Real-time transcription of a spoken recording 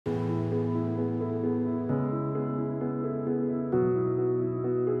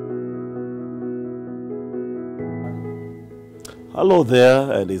Hello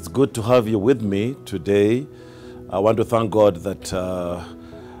there, and it's good to have you with me today. I want to thank God that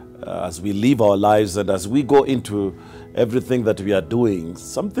as we live our lives and as we go into everything that we are doing,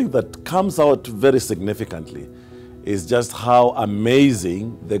 something that comes out very significantly is just how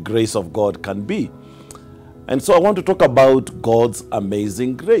amazing the grace of God can be. And so I want to talk about God's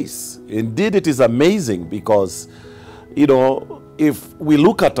amazing grace. Indeed, it is amazing because, if we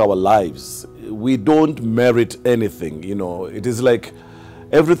look at our lives, we don't merit anything. It is like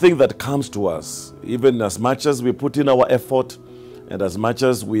everything that comes to us, even as much as we put in our effort and as much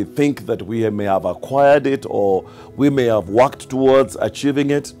as we think that we may have acquired it or we may have worked towards achieving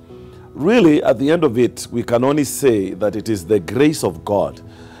it, really at the end of it, we can only say that it is the grace of God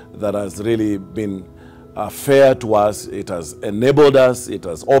that has really been fair to us. It has enabled us. It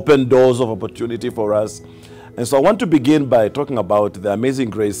has opened doors of opportunity for us. And so I want to begin by talking about the amazing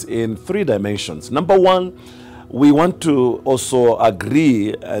grace in three dimensions. Number one, we want to also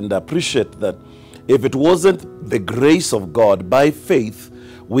agree and appreciate that if it wasn't the grace of God by faith,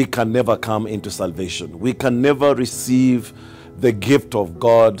 we can never come into salvation. We can never receive the gift of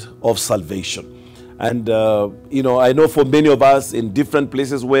God of salvation. And, I know for many of us in different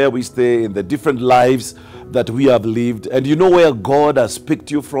places where we stay, in the different lives that we have lived, and you know where God has picked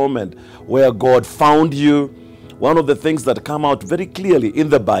you from and where God found you. One of the things that come out very clearly in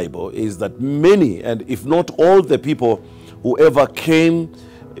the Bible is that many, and if not all the people who ever came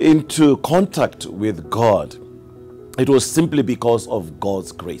into contact with God, it was simply because of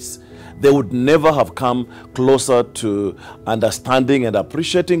God's grace. They would never have come closer to understanding and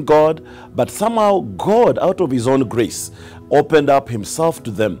appreciating God, but somehow God, out of His own grace, opened up Himself to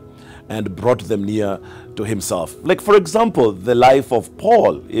them and brought them near to Himself. Like, for example, the life of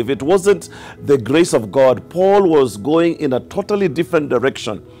Paul. If it wasn't the grace of God, Paul was going in a totally different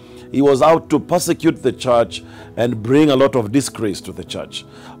direction. He was out to persecute the church and bring a lot of disgrace to the church.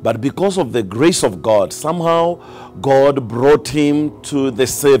 But because of the grace of God, somehow God brought him to the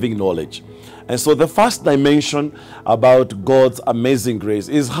saving knowledge. And so the first dimension about God's amazing grace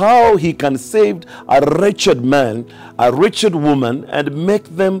is how He can save a wretched man, a wretched woman, and make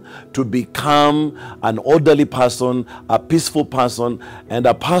them to become an orderly person, a peaceful person, and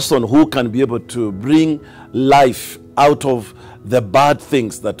a person who can be able to bring life out of the bad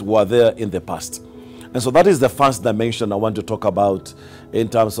things that were there in the past. And so that is the first dimension I want to talk about in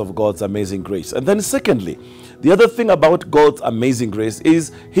terms of God's amazing grace. And then secondly, the other thing about God's amazing grace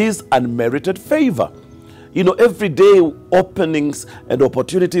is His unmerited favor. Every day openings and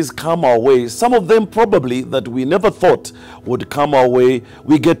opportunities come our way. Some of them probably that we never thought would come our way.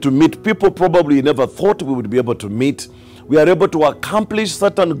 We get to meet people probably we never thought we would be able to meet. We are able to accomplish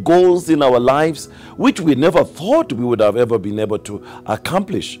certain goals in our lives which we never thought we would have ever been able to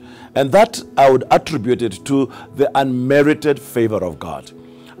accomplish. And that I would attribute it to the unmerited favor of God.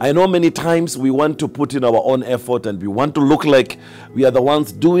 I know many times we want to put in our own effort and we want to look like we are the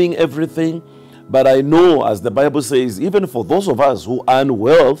ones doing everything. But I know, as the Bible says, even for those of us who earn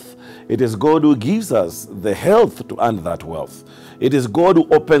wealth, it is God who gives us the health to earn that wealth. It is God who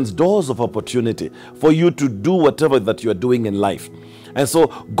opens doors of opportunity for you to do whatever that you are doing in life. And so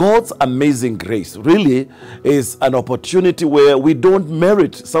God's amazing grace really is an opportunity where we don't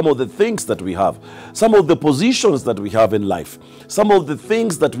merit some of the things that we have, some of the positions that we have in life, some of the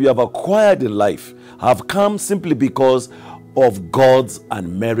things that we have acquired in life have come simply because of God's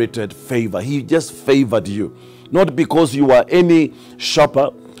unmerited favor. He just favored you, not because you are any sharper,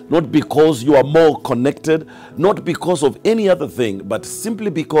 not because you are more connected, not because of any other thing, but simply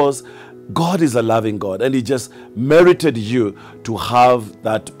because God is a loving God and He just merited you to have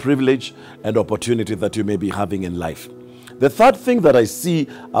that privilege and opportunity that you may be having in life. The third thing that I see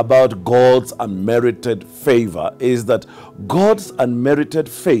about God's unmerited favor is that God's unmerited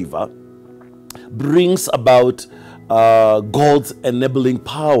favor brings about God's enabling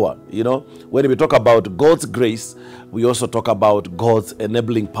power. When we talk about God's grace, we also talk about God's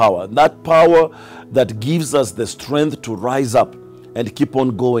enabling power. That power that gives us the strength to rise up and keep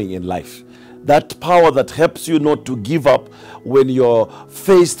on going in life. That power that helps you not to give up when you're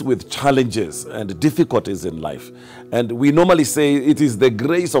faced with challenges and difficulties in life. And we normally say it is the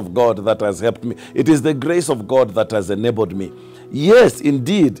grace of God that has helped me. It is the grace of God that has enabled me. Yes,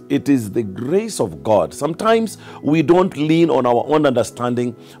 indeed, it is the grace of God. Sometimes we don't lean on our own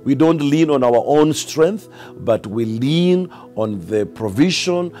understanding. We don't lean on our own strength, but we lean on the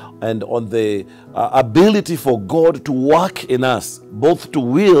provision and on the ability for God to work in us, both to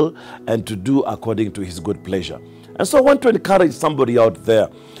will and to do according to His good pleasure. And so I want to encourage somebody out there.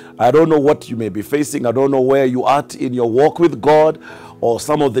 I don't know what you may be facing. I don't know where you are in your walk with God or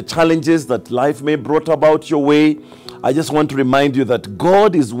some of the challenges that life may brought about your way. I just want to remind you that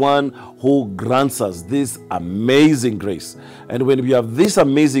God is one who grants us this amazing grace. And when we have this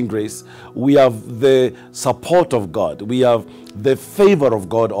amazing grace, we have the support of God. We have the favor of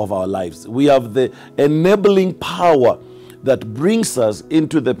God of our lives. We have the enabling power that brings us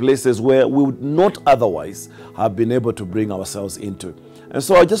into the places where we would not otherwise have been able to bring ourselves into. And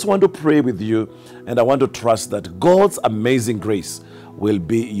so I just want to pray with you, and I want to trust that God's amazing grace will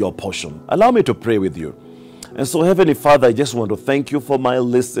be your portion. Allow me to pray with you. And so, Heavenly Father, I just want to thank you for my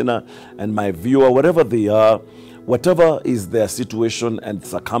listener and my viewer, wherever they are, whatever is their situation and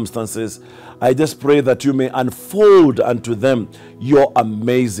circumstances. I just pray that you may unfold unto them your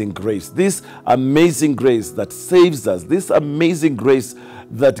amazing grace. This amazing grace that saves us, this amazing grace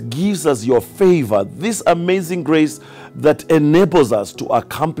that gives us your favor, this amazing grace that enables us to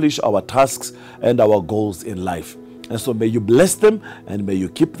accomplish our tasks and our goals in life. And so may you bless them and may you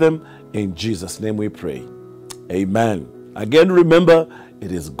keep them. In Jesus' name we pray. Amen. Again, remember,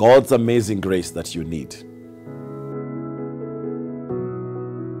 it is God's amazing grace that you need.